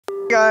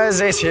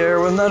Guys, Ace here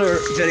with another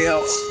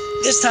video.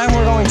 This time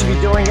we're going to be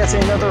doing yet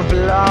another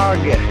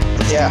vlog.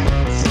 Yeah.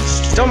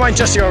 Don't mind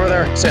Jesse over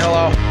there. Say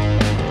hello.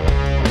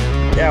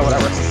 Yeah,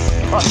 whatever.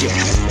 Fuck you.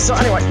 So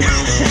anyway.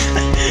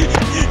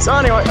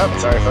 Oh,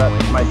 sorry for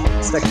that. My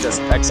stick just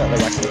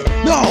accidentally whacked me.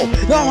 No,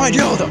 I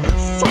do though.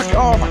 Fuck.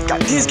 Oh my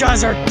god. These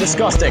guys are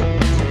disgusting.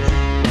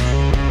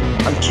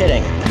 I'm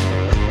kidding.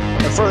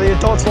 And for the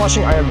adults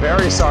watching, I am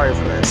very sorry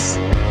for this.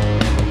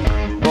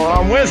 But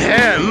I'm with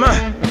him.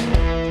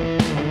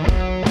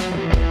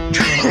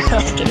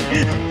 I'm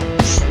kidding.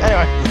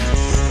 Anyway,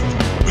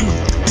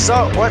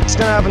 so what's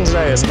gonna happen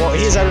today is, well,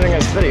 he's editing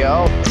his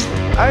video.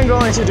 I'm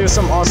going to do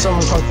some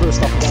awesome kung fu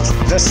stuff against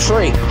this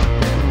tree.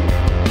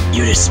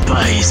 You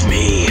despise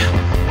me.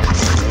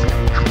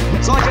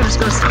 So like I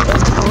discussed in the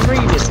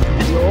previous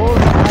video, I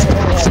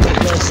only have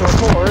 8 minutes to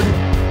record.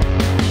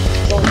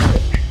 So, as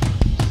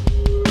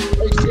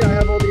you can see, I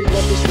have all these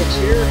lovely sticks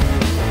here.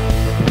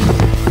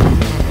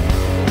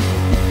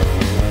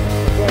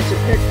 I'm going to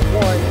pick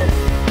one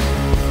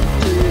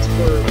to use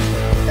for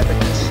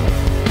epicness.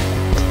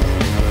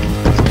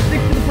 I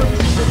think for the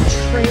purposes of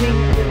training,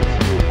 I'm going to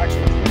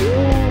actually do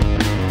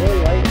really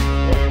light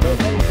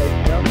movements, like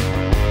jump.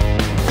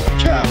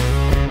 Cow.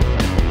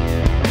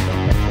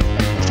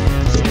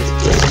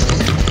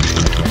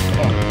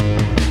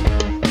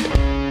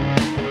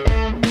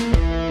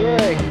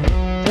 3,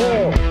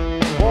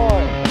 2,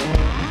 1.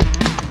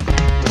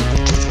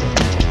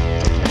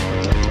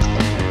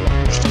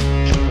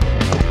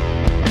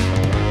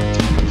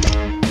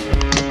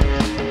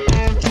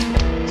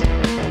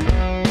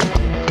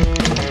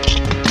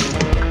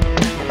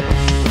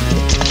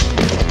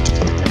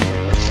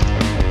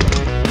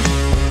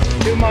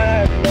 I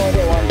have no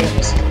idea why I'm doing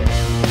this.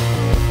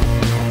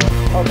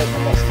 I'll take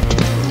my best.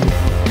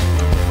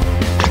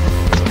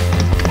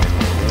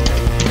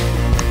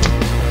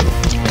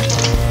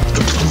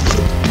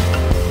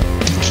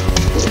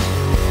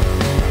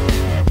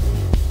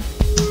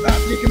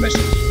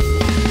 Decommissioned.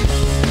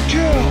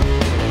 Go!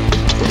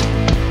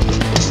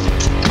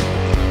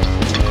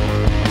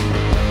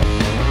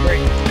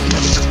 Great.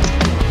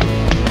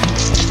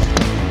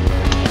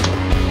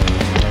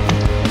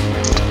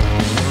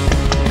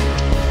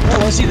 Oh,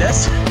 wanna see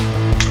this?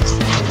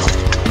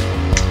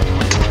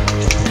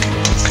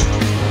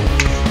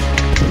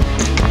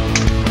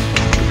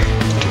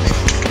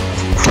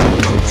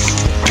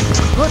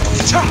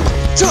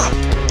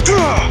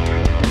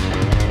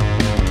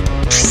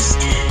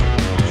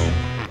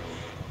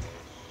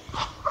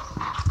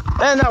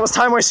 And that was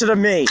time wasted of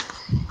me.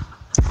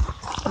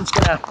 I'm just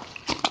gonna.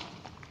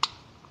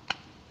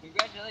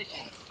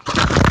 Congratulations.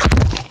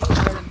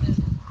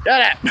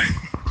 Got it.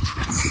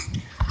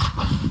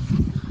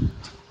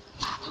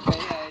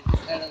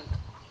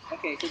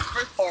 Okay, so the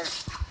first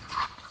part,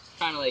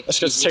 kind of like. Let's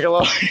just take a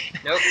look.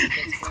 Nope.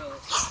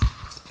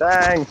 It's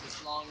Dang.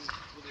 this long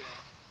video.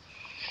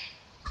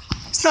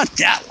 It's not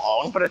that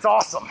long, but it's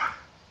awesome.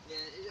 Yeah,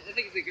 I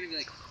think it's gonna be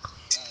like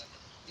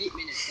 8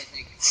 minutes. I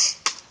think.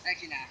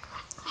 Actually, nah.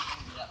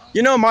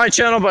 You know my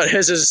channel, but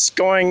his is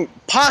going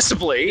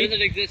possibly. It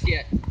doesn't exist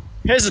yet.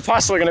 His is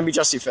possibly going to be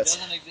Jesse Fitz. It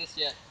doesn't exist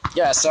yet.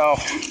 Yeah, so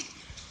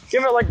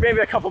give it like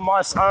maybe a couple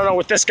months. I don't know.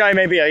 With this guy,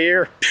 maybe a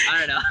year. I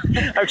don't know.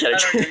 I'm kidding. I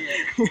don't know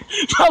yet.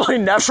 Probably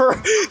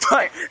never.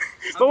 But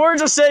we're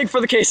just saying for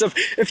the case of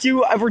if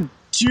you ever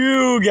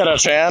do get a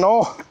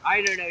channel.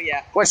 I don't know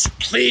yet. Which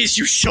please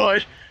you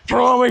should.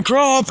 For when we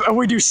grow up and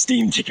we do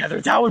Steam together,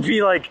 that would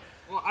be like.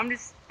 Well, I'm going.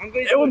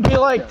 It would be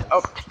like.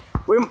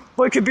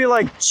 We could be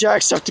like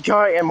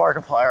Jacksepticeye and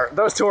Markiplier.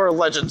 Those two are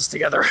legends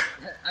together.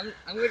 I'm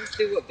going to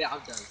do what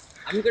Valve does.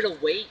 I'm going to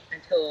wait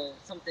until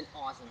something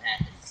awesome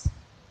happens.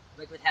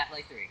 Like with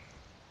Half-Life 3.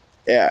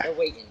 Yeah. They're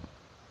waiting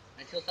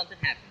until something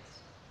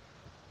happens.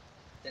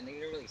 Then they're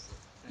going to release it.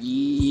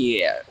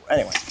 Yeah.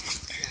 Anyway.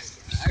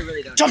 I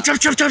really don't know.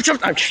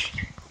 Jump! Okay.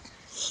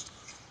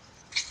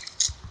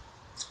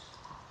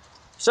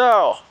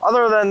 So,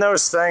 other than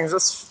those things,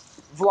 this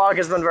vlog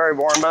has been very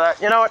boring,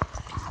 but you know what?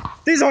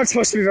 These aren't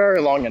supposed to be very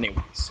long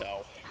anyway,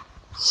 so.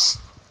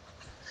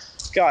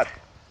 God.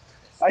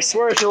 I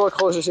swear if you look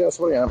closer, see how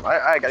sweaty I am.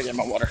 I gotta get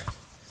my water.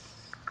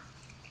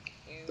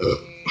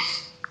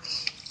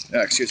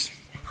 Yeah, excuse.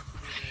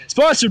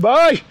 Sponsored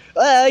by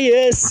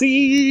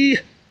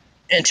ISC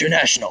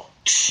International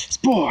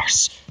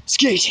Sports,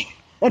 Skating,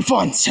 and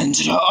Fun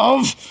Center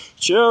of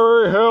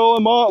Cherry Hill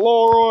and Mount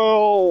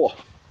Laurel.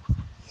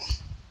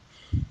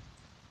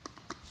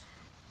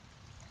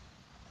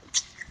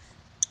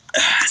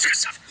 That's good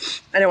stuff.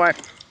 Anyway,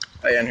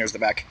 oh yeah, and here's the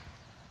back.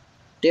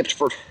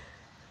 Deptford.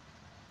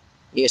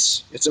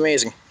 Yes, it's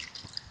amazing.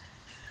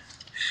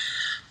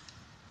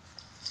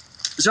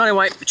 So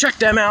anyway, check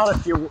them out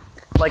if you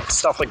like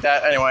stuff like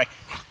that. Anyway,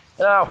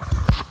 you know,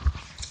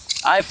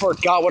 I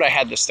forgot what I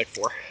had this stick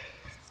for.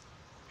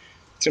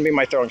 It's gonna be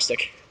my throwing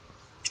stick.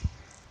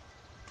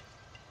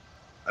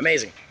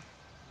 Amazing.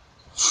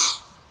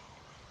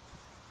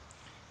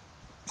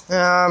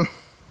 Yeah,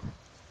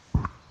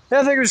 I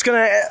think we're just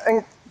gonna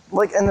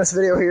end this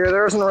video here.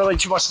 There isn't really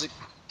too much to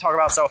talk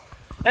about. So,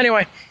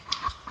 anyway,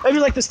 if you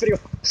like this video,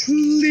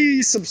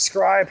 please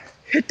subscribe.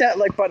 Hit that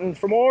like button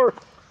for more.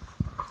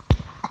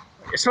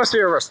 It's supposed to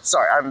be reversed.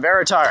 Sorry, I'm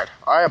very tired.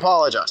 I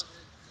apologize.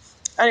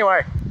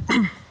 Anyway,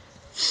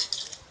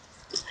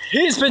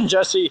 he's been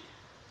Jesse.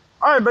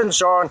 I've been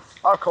Sean.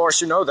 Of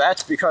course, you know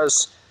that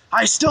because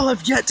I still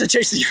have yet to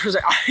chase the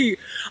username.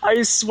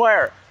 I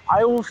swear,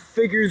 I will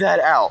figure that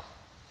out.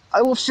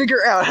 I will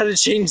figure out how to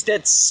change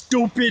that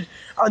stupid,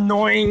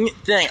 annoying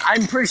thing.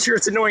 I'm pretty sure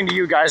it's annoying to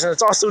you guys, and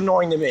it's also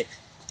annoying to me.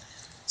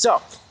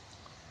 So,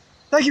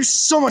 thank you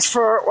so much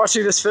for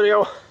watching this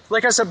video.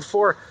 Like I said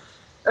before,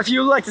 if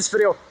you like this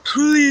video,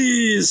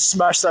 please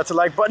smash that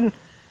like button.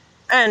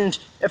 And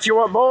if you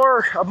want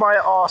more of my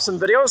awesome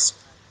videos,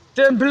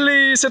 then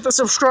please hit the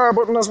subscribe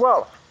button as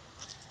well.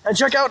 And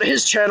check out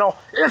his channel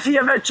if he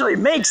eventually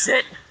makes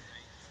it.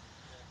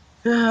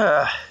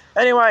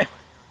 Anyway,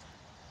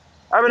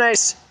 have a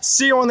nice,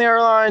 see you on the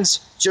airlines,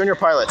 junior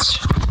pilots.